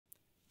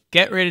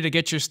Get ready to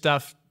get your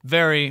stuff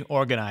very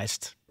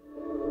organized.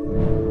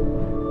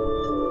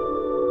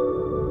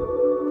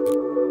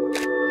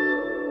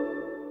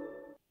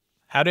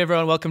 Howdy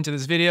everyone, welcome to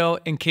this video.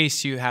 In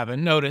case you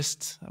haven't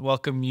noticed, I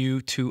welcome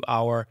you to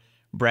our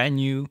brand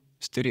new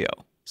studio.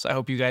 So I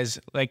hope you guys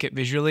like it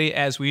visually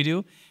as we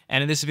do.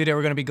 And in this video,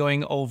 we're going to be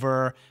going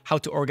over how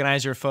to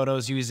organize your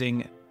photos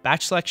using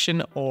batch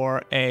selection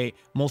or a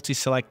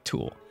multi-select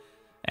tool.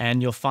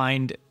 And you'll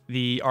find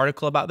the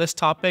article about this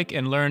topic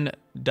in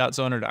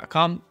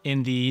learn.zoner.com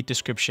in the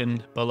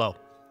description below.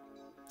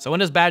 So when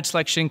does batch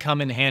selection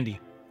come in handy?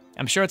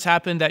 I'm sure it's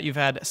happened that you've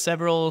had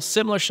several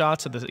similar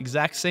shots of the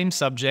exact same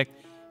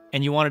subject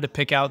and you wanted to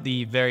pick out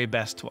the very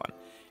best one.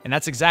 And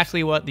that's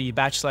exactly what the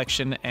batch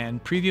selection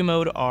and preview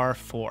mode are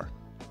for.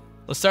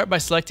 Let's start by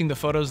selecting the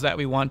photos that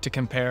we want to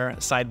compare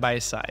side by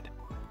side.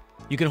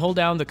 You can hold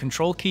down the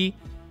Control key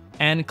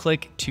and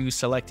click to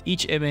select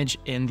each image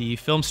in the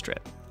film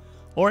strip.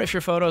 Or if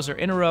your photos are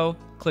in a row,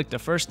 click the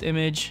first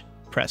image,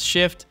 press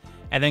Shift,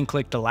 and then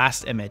click the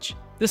last image.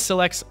 This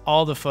selects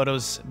all the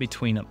photos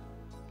between them.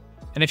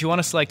 And if you want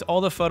to select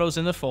all the photos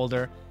in the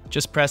folder,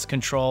 just press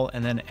Control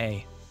and then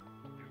A.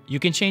 You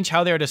can change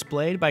how they are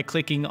displayed by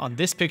clicking on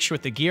this picture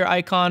with the gear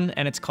icon,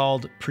 and it's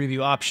called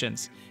Preview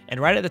Options. And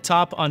right at the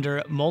top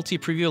under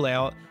Multi-Preview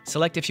Layout,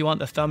 select if you want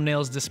the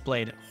thumbnails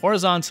displayed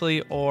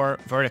horizontally or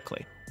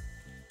vertically.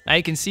 Now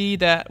you can see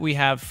that we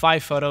have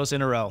 5 photos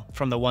in a row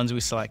from the ones we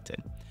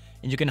selected.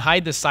 And you can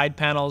hide the side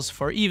panels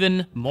for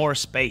even more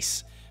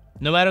space.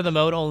 No matter the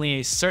mode, only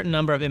a certain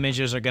number of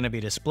images are going to be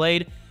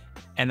displayed,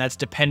 and that's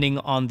depending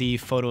on the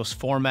photo's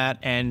format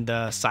and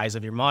the size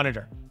of your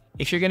monitor.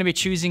 If you're going to be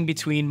choosing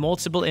between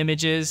multiple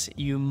images,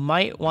 you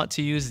might want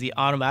to use the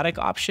automatic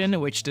option,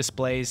 which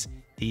displays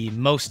the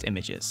most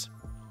images.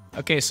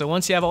 Okay, so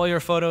once you have all your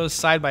photos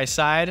side by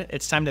side,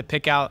 it's time to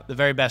pick out the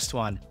very best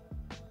one.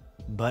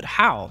 But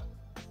how?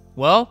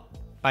 Well,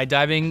 by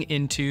diving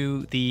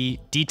into the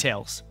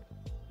details.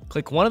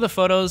 Click one of the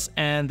photos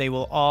and they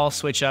will all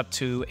switch up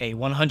to a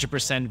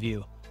 100%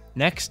 view.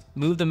 Next,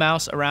 move the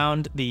mouse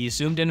around the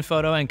zoomed in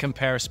photo and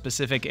compare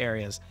specific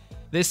areas.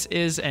 This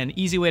is an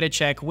easy way to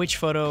check which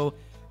photo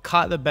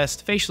caught the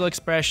best facial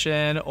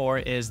expression or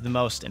is the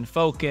most in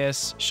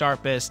focus,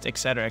 sharpest,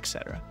 etc.,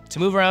 etc. To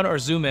move around or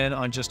zoom in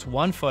on just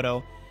one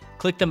photo,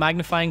 click the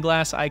magnifying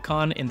glass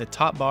icon in the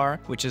top bar,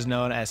 which is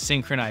known as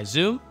synchronized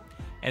zoom.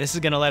 And this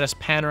is going to let us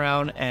pan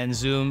around and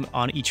zoom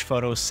on each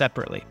photo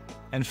separately.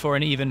 And for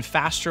an even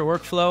faster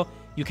workflow,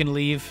 you can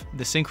leave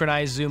the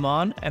synchronized zoom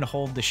on and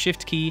hold the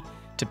Shift key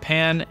to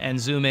pan and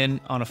zoom in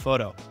on a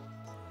photo.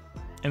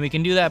 And we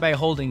can do that by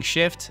holding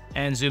Shift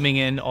and zooming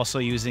in, also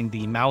using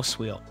the mouse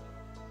wheel.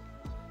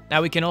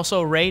 Now we can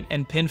also rate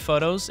and pin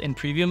photos in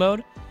preview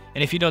mode.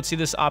 And if you don't see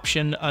this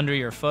option under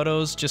your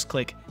photos, just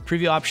click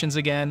Preview Options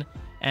again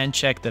and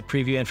check the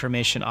Preview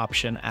Information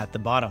option at the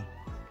bottom.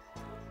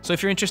 So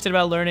if you're interested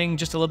about learning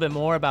just a little bit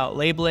more about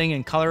labeling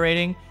and color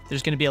rating,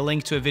 there's going to be a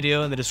link to a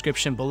video in the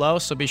description below,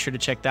 so be sure to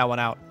check that one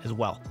out as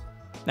well.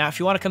 Now, if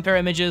you want to compare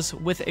images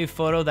with a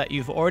photo that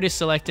you've already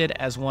selected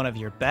as one of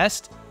your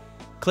best,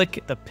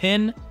 click the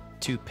pin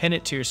to pin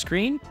it to your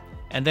screen,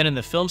 and then in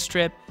the film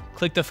strip,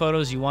 click the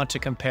photos you want to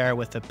compare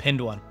with the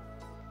pinned one.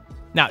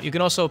 Now, you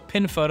can also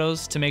pin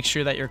photos to make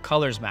sure that your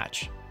colors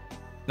match.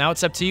 Now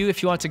it's up to you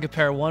if you want to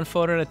compare one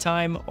photo at a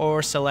time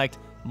or select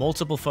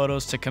multiple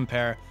photos to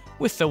compare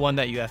with the one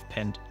that you have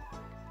pinned.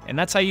 And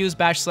that's how you use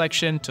batch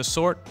selection to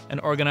sort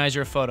and organize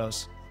your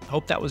photos.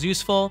 Hope that was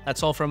useful.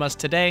 That's all from us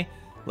today.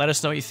 Let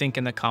us know what you think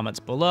in the comments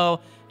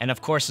below. And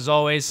of course, as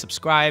always,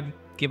 subscribe,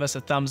 give us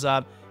a thumbs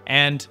up,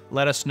 and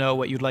let us know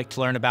what you'd like to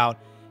learn about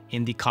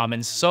in the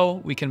comments so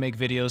we can make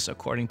videos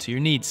according to your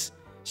needs.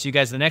 See you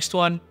guys in the next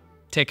one.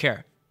 Take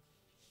care.